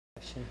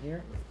section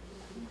here.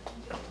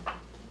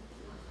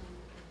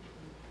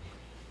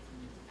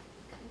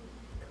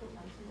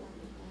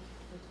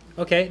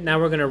 Okay, now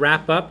we're going to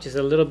wrap up just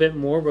a little bit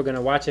more. We're going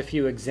to watch a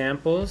few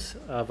examples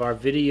of our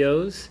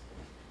videos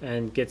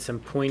and get some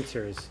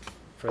pointers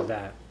for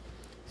that.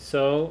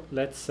 So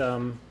let's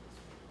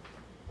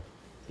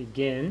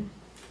begin,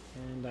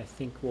 and I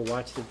think we'll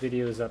watch the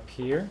videos up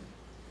here.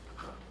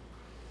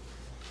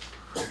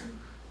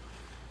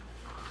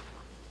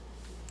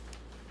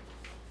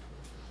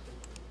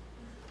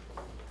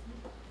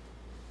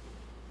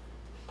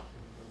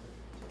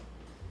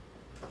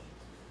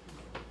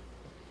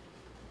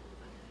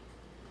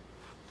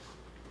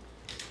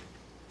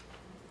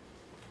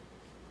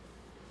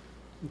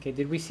 Okay,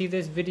 did we see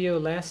this video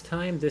last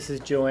time? This is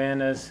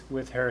Joanna's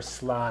with her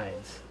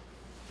slides.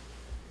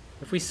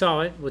 If we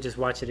saw it, we'll just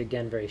watch it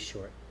again very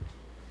short.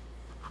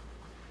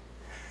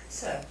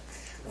 So,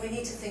 we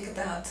need to think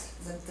about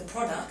the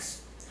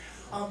products.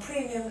 Our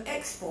premium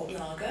export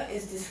lager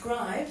is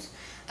described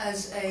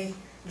as a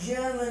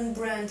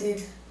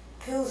German-branded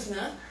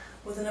Pilsner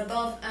with an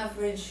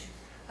above-average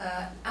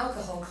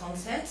alcohol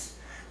content.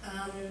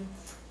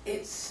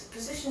 It's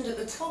positioned at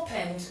the top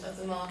end of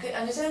the market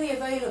and is only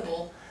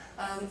available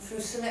through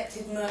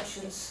selected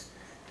merchants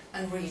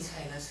and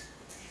retailers.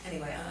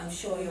 Anyway, I'm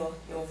sure you're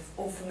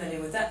all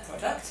familiar with that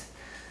product.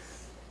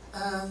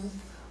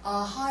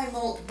 Our high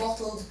malt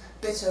bottled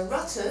bitter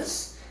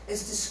Rutters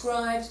is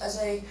described as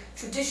a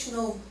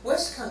traditional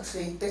West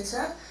Country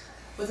bitter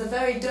with a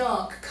very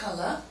dark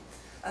colour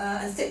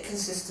and thick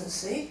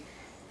consistency.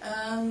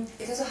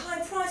 It has a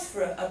high price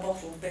for a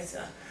bottled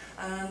bitter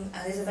and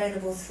is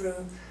available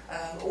through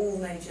all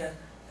major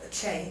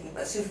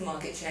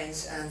supermarket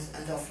chains and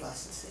off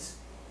licenses.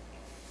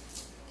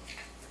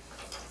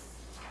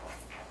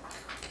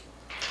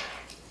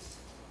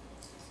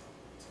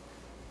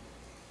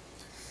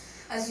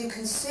 As you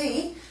can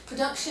see,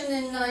 production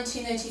in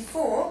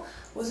 1984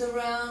 was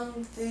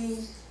around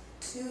the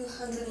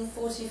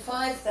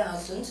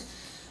 245,000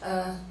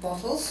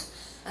 bottles,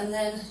 and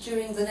then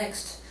during the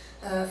next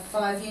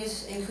 5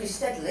 years increased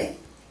steadily.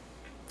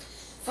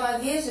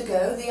 5 years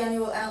ago, the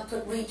annual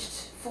output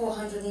reached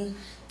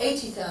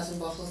 480,000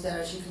 bottles there,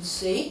 as you can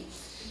see.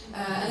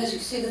 And as you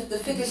can see, the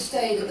figure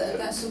stayed at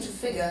that sort of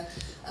figure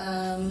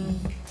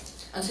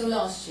until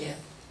last year,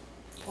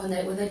 when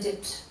they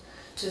dipped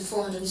to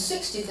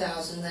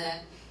 460,000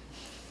 there,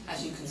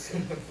 as you can see.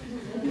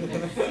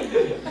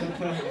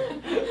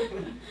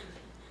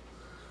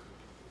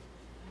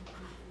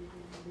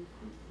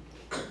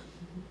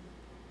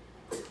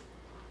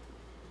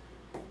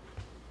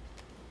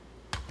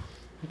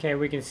 Okay,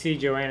 we can see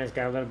Joanna's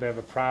got a little bit of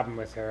a problem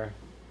with her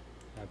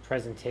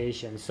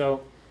presentation.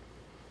 So,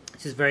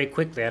 just very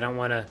quickly, I don't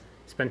want to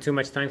spend too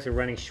much time, so we're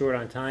running short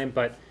on time,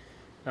 but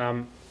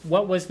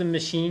what was the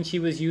machine she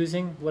was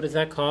using? What is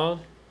that called?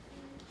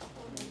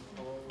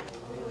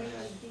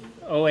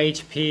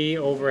 OHP,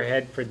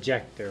 overhead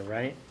projector,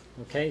 right?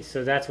 Okay,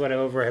 so that's what an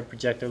overhead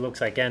projector looks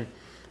like. And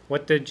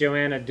what did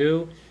Joanna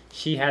do?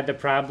 She had the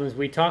problems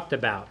we talked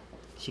about.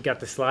 She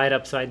got the slide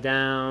upside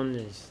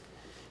down.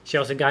 She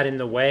also got in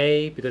the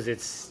way because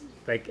it's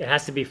like it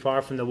has to be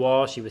far from the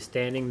wall. She was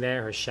standing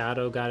there. Her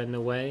shadow got in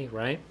the way,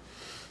 right?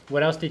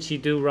 What else did she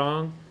do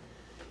wrong?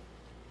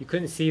 You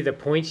couldn't see the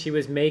point she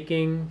was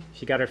making.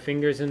 She got her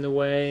fingers in the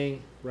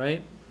way,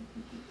 right?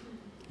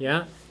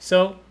 Yeah?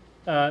 So,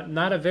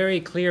 not a very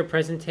clear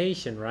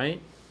presentation,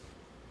 right?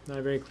 Not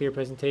a very clear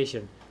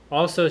presentation.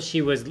 Also,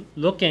 she was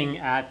looking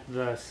at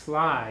the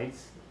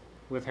slides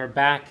with her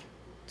back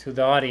to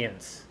the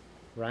audience,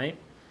 right?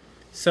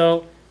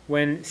 So,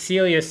 when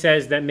Celia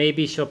says that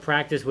maybe she'll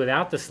practice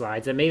without the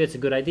slides, and maybe it's a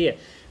good idea.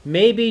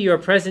 Maybe your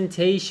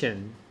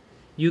presentation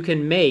you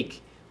can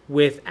make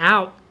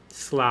without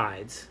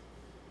slides.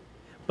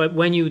 But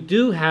when you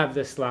do have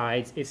the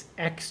slides, it's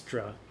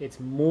extra. It's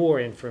more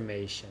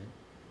information.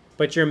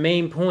 But your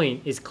main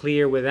point is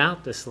clear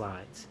without the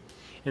slides.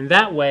 And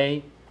that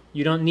way,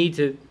 you don't need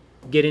to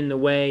get in the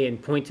way and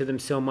point to them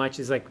so much.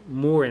 It's like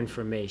more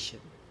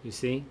information, you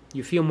see?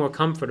 You feel more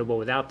comfortable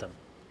without them.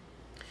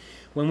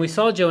 When we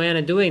saw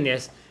Joanna doing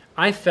this,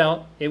 I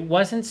felt it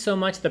wasn't so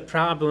much the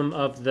problem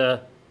of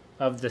the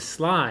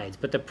slides,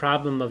 but the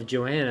problem of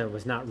Joanna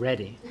was not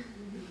ready,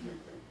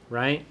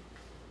 right?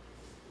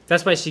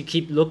 That's why she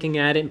keep looking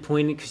at it and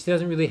pointing, because she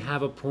doesn't really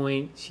have a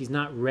point. She's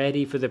not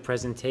ready for the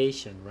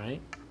presentation, right?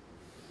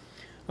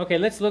 Okay,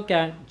 let's look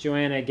at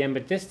Joanna again,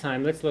 but this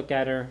time let's look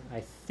at her.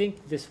 I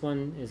think this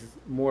one is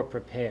more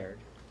prepared.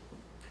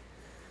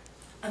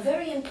 A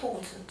very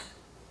important,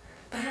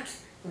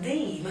 perhaps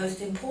the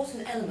most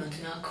important element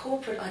in our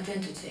corporate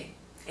identity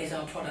is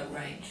our product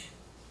range.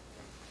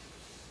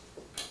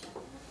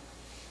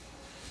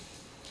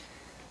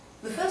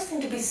 The first thing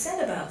to be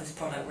said about this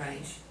product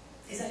range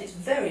is that it's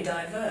very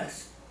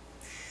diverse.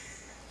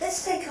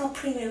 Let's take our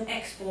premium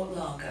export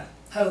lager,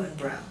 Hogan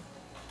Brown.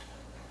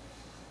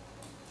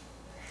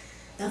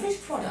 Now this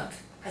product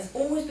has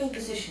always been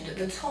positioned at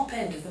the top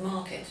end of the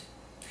market.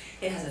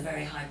 It has a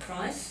very high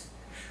price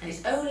and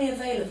is only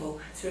available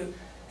through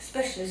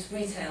specialist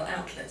retail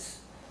outlets.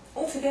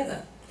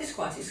 altogether is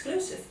quite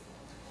exclusive.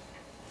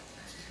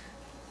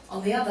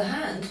 On the other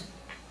hand,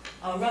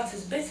 our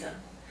Rutter's bitter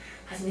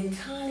has an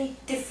entirely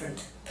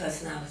different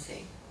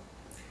personality.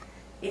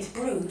 It's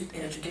brewed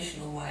in a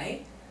traditional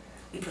way.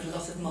 We put a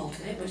lot of malt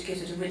in it, which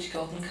gives it a rich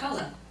golden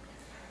colour.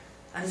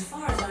 And as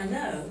far as I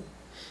know,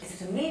 it's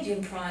at a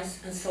medium price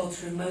and sold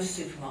through most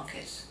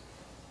supermarkets.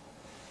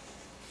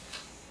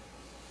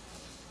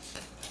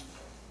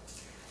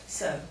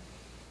 So,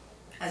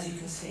 as you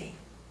can see,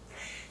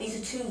 these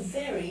are two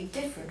very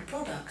different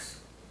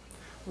products.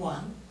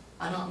 One,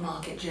 an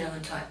upmarket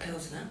German-type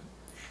Pilsner,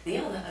 the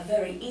other a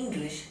very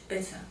English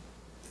bitter.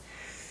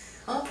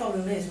 Our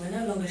problem is we're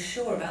no longer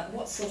sure about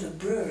what sort of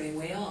brewery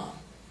we are.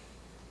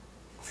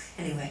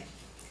 Anyway,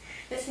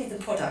 let's leave the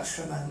products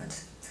for a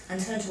moment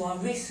and turn to our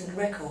recent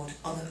record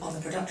on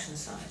the production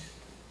side.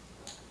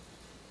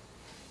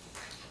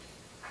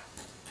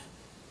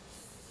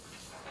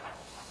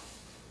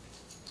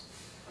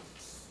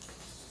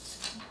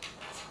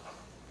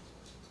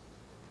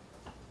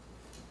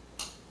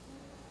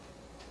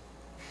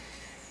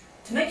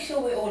 To make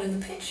sure we're all in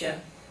the picture,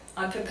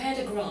 I prepared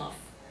a graph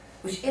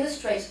which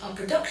illustrates our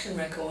production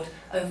record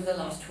over the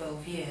last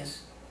 12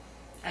 years.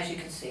 As you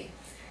can see,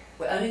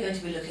 we're only going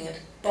to be looking at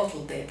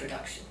bottled beer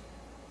production.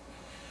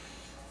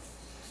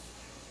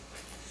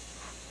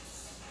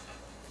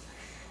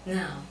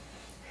 Now,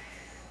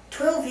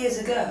 12 years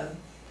ago,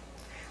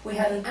 we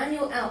had an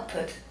annual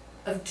output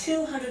of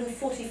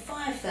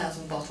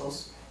 245,000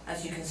 bottles,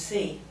 as you can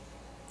see.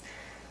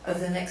 Over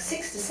the next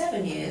 6 to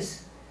 7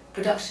 years,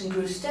 production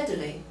grew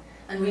steadily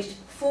and reached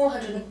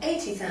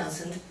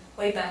 480,000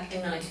 way back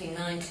in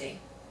 1990.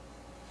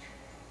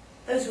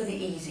 Those were the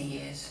easy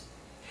years.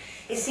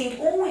 It seemed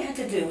all we had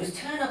to do was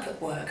turn up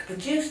at work,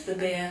 produce the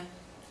beer,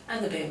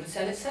 and the beer would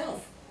sell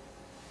itself.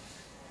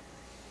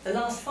 The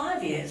last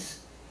 5 years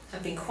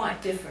have been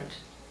quite different.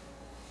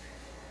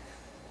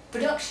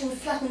 Production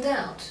flattened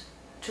out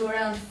to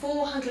around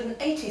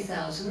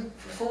 480,000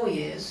 for 4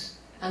 years,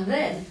 and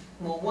then,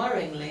 more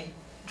worryingly,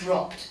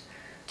 dropped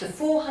to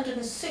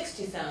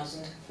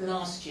 460,000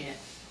 last year.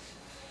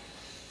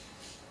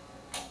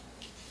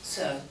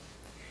 So,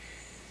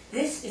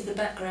 this is the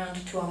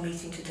background to our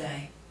meeting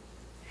today.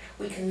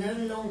 We can no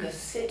longer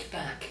sit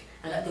back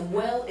and let the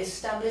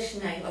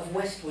well-established name of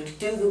Westwood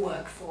do the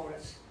work for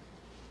us.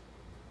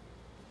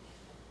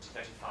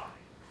 35.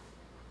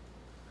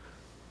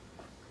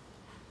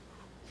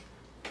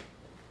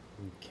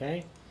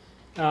 Okay.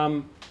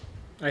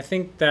 I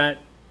think that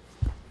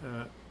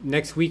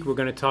next week we're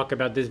going to talk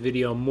about this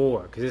video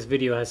more, because this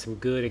video has some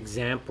good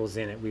examples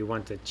in it we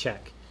want to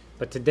check.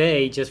 But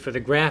today, just for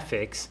the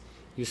graphics,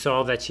 you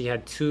saw that she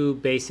had two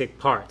basic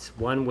parts,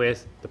 one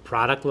with the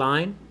product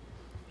line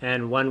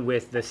and one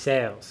with the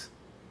sales,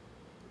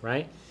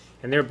 right?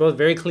 And they're both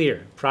very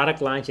clear.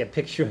 Product line, she had a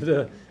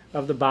picture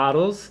of the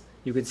bottles.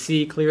 You could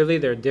see clearly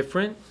they're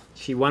different.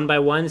 She one by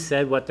one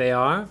said what they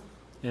are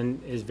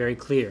and is very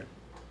clear.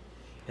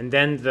 And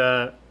then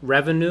the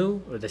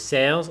revenue or the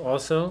sales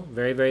also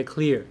very, very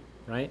clear,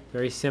 right?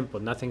 Very simple,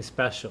 nothing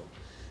special.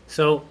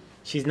 So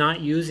she's not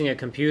using a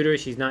computer,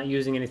 she's not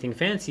using anything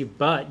fancy,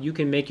 but you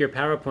can make your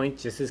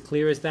PowerPoint just as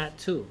clear as that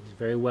too. It's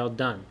very well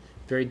done,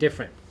 very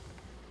different.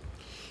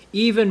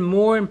 Even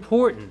more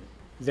important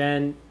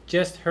than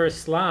just her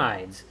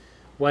slides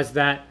was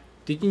that,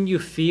 didn't you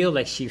feel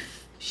like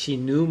she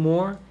knew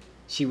more?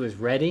 She was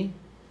ready,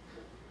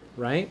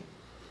 right?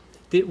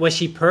 Was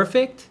she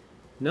perfect?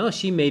 No,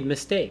 she made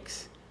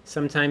mistakes.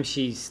 Sometimes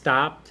she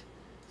stopped,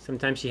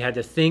 sometimes she had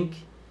to think,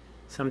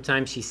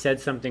 sometimes she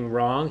said something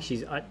wrong.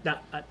 She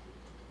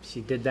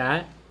did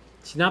that.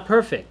 She's not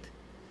perfect,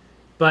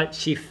 but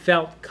she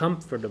felt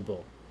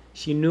comfortable.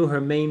 She knew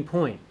her main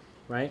point,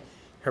 right?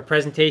 Her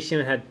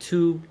presentation had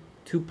two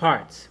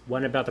parts,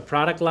 one about the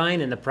product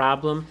line and the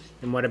problem,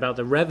 and one about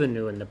the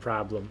revenue and the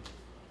problem,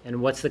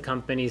 and what's the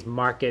company's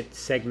market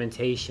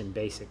segmentation,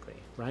 basically,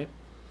 right?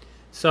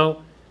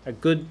 So a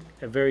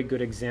very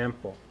good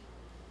example.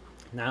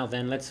 Now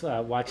then, let's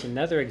watch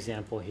another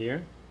example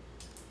here.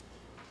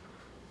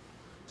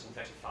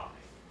 35.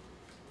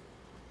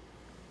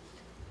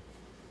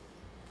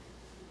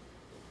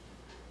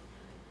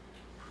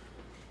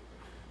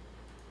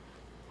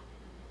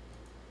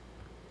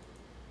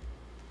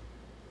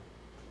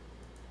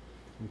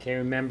 Okay,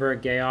 remember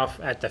Gay off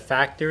at the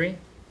factory?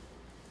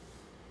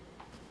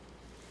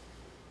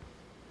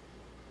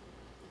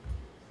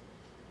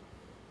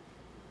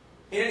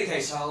 In any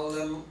case, I'll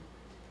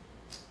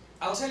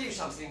tell you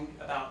something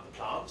about the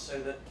plant so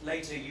that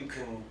later you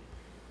can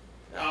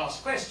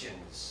ask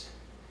questions.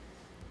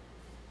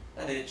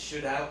 And it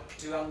should help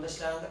to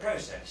understand the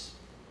process.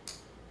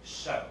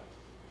 So,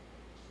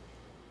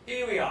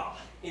 here we are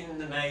in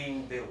the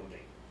main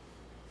building.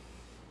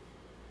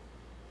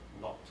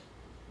 Not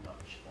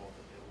much of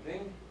a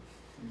building.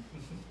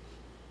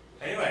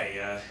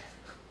 Anyway,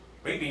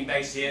 we've been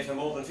based here for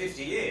more than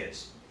 50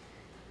 years.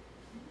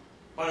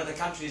 One of the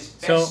country's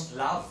best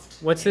loved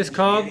what's this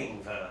called?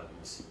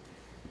 Firms.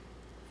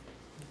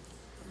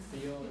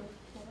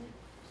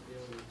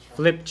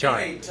 Flip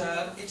chart. Anyway, it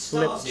Flip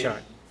started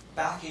chart.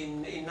 back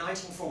in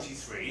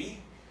 1943,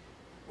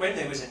 when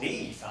there was a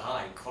need for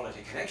high-quality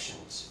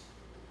connections.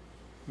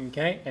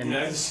 Okay, and You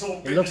know, the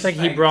sort it looks like he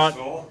British brought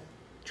for.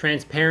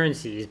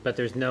 transparencies, but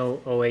there's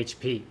no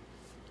OHP,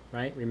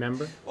 right?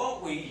 Remember?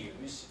 What we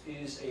use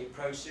is a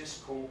process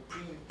called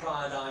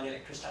pre-pyridine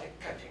electrostatic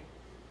coating.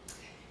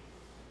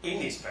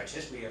 In this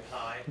process, we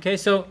apply... Okay,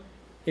 so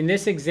in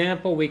this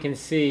example, we can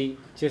see,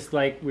 just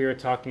like we were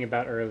talking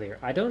about earlier,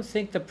 I don't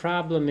think the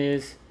problem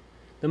is,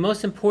 the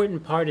most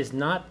important part is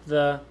not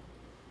the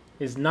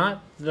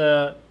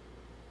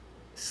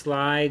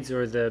slides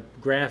or the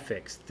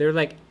graphics. They're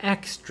like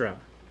extra.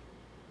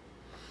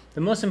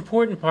 The most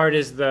important part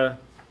is the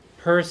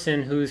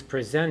person who's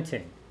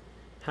presenting.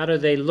 How do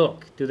they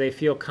look? Do they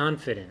feel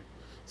confident?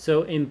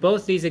 So in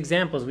both these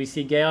examples, we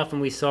see Geoff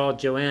and we saw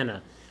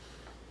Joanna.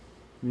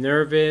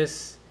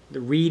 Nervous,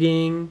 the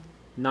reading,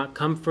 not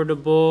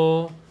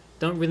comfortable,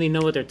 don't really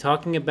know what they're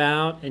talking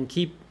about, and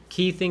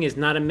key thing is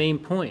not a main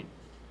point.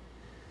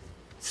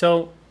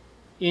 So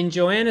in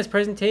Joanna's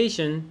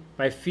presentation,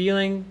 by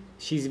feeling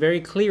she's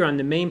very clear on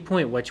the main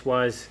point, which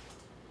was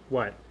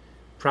what?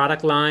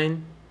 Product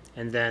line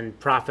and then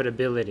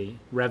profitability,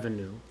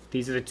 revenue.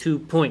 These are the 2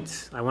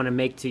 points I want to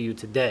make to you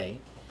today.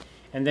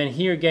 And then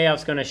here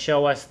Geoff's going to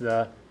show us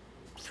the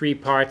 3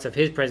 parts of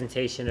his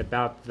presentation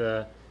about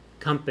the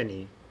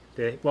company.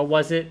 What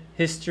was it?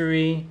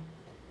 History,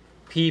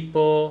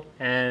 people,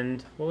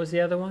 and what was the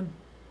other one?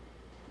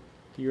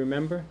 Do you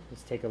remember?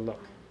 Let's take a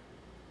look.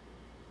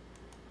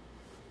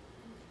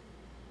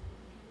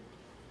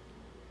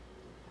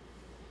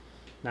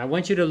 Now I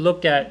want you to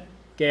look at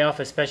Geoff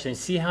especially and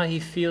see how he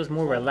feels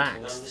more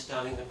relaxed.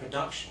 Understanding the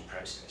production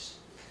process.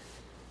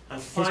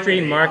 And History,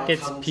 finally,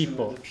 markets, I'll come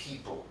people. to the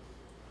people,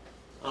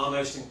 our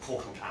most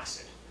important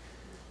asset.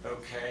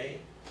 Okay,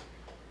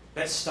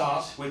 let's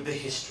start with the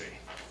history.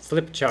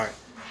 Flip chart.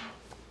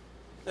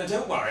 Now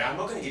don't worry, I'm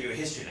not going to give you a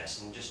history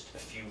lesson, just a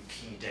few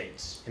key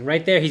dates. And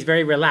right there he's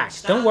very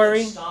relaxed. Don't Standard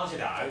worry. Started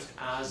out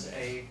as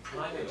a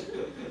private...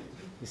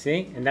 You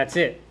see? And that's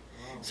it.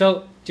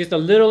 So just a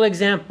little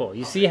example.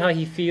 You see how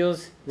he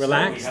feels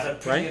relaxed, So we had a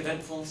pretty right?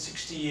 eventful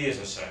 60 years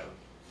or so.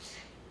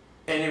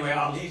 Anyway,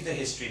 I'll leave the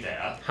history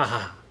there.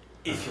 Haha.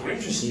 If you're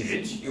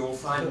interested, you'll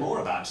find more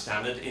about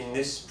Standard in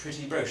this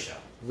pretty brochure.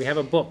 We have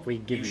a book we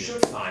give You you.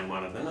 should find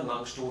one of them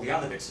amongst all the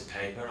other bits of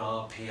paper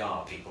our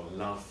PR people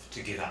love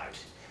to give out.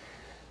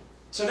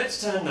 So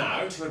let's turn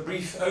now to a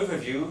brief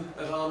overview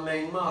of our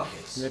main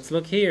markets. Let's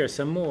look here,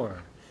 some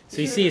more. So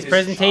you If see you his look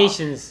at this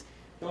presentations.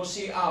 You'll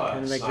see our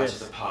Kind of like slice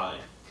this. of the pie,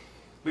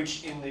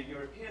 which in the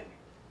European...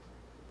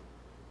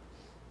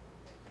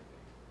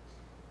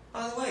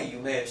 By the way, you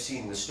may have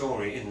seen the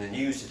story in the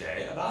news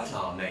today about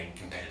our main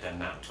competitor,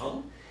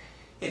 Manton.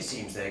 It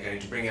seems they're going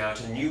to bring out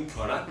a new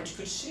product which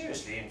could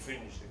seriously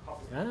infringe the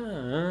copyright.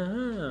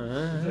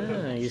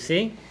 You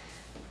see?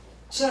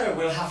 So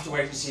we'll have to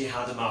wait and see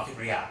how the market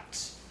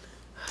reacts.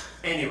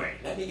 Anyway,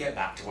 let me get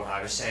back to what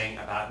I was saying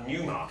about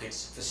new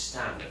markets for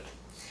Standard.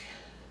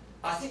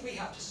 I think we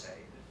have to say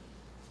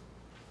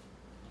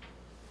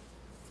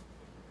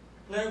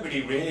that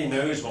nobody really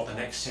knows what the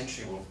next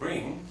century will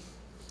bring.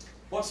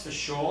 What's for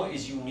sure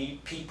is you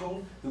need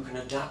people who can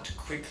adapt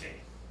quickly.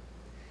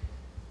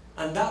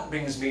 And that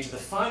brings me to the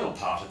final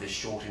part of this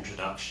short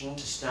introduction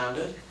to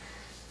Standard,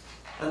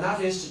 and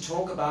that is to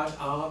talk about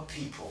our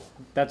people.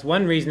 That's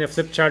one reason the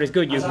flip chart is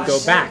good. You As can I go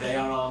said, back. they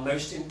are our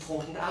most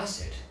important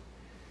asset.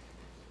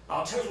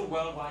 Our total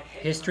worldwide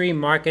headcount. History,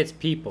 markets,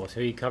 people.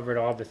 So he covered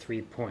all the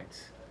 3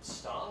 points.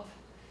 Staff.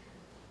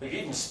 We've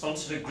even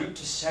sponsored a group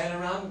to sail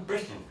around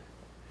Britain.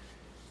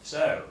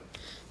 So,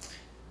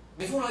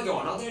 before I go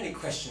on, are there any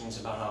questions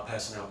about our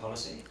personnel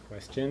policy?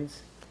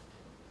 Questions?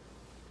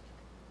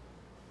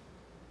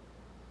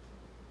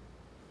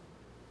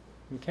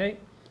 Okay,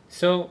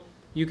 so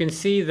you can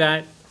see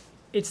that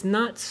it's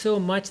not so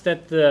much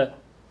that the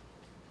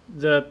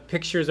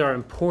pictures are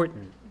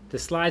important. The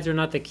slides are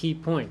not the key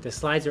point. The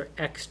slides are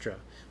extra.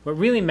 What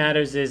really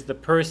matters is the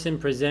person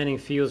presenting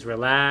feels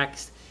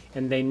relaxed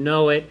and they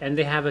know it and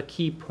they have a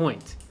key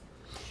point.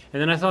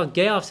 And then I thought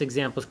Geoff's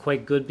example is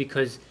quite good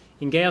because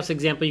in Geoff's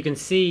example you can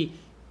see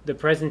the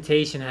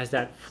presentation has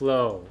that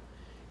flow.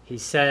 He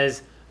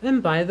says,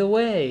 and by the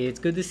way, it's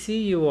good to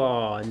see you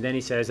all. And then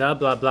he says, blah,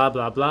 blah,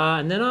 blah, blah.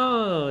 And then,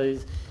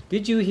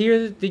 did you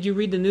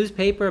read the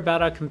newspaper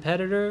about our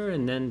competitor?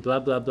 And then blah,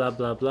 blah, blah,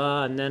 blah,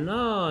 blah. And then,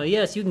 oh,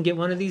 yes, you can get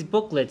one of these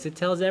booklets. It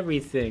tells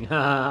everything.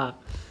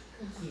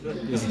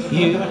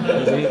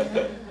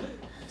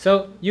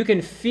 So you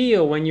can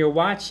feel when you're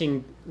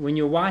watching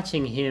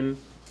him,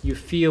 you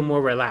feel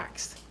more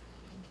relaxed.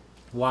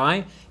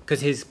 Why?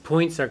 Because his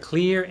points are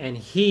clear and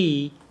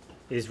he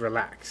is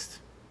relaxed.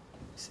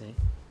 See?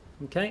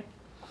 Okay?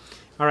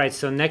 All right,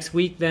 so next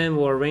week then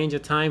we'll arrange a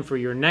time for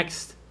your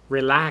next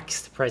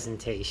relaxed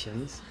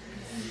presentations.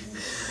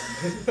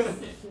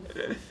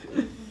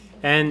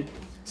 And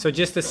so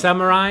just to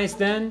summarize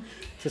then,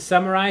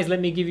 let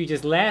me give you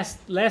just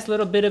last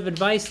little bit of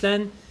advice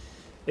then.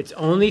 It's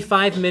only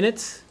 5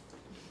 minutes.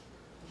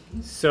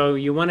 So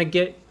you want to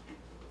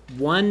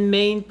one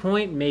main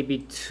point, maybe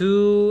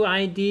two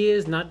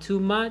ideas, not too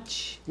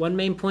much. One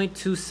main point,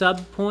 two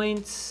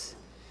sub-points.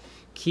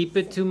 Keep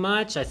it too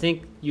much. I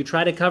think you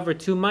try to cover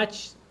too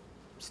much,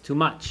 it's too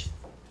much.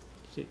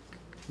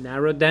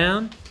 Narrow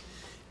down,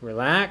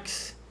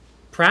 relax,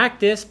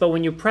 practice, but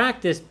when you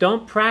practice,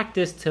 don't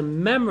practice to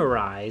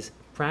memorize,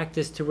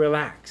 practice to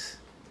relax.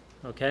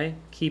 Okay?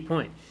 Key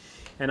point.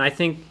 And I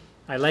think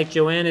I like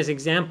Joanna's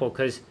example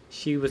because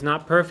she was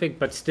not perfect,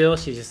 but still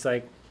she's just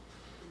like,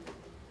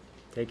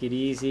 take it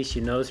easy. She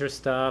knows her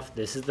stuff.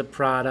 This is the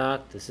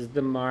product. This is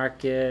the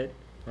market,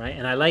 right?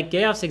 And I like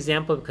Geoff's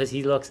example because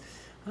he looks,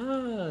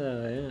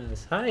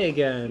 yes, hi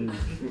again.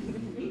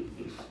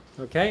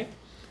 Okay?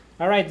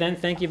 All right then.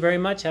 Thank you very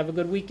much. Have a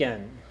good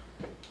weekend.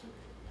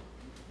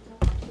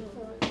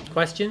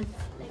 Question?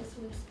 Next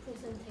week's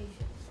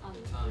presentation on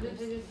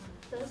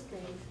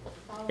Thursday.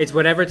 It's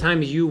whatever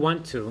time you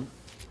want to.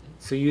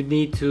 So you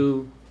need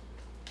to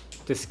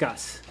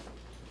discuss.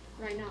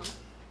 Right now.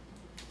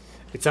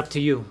 It's up to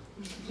you.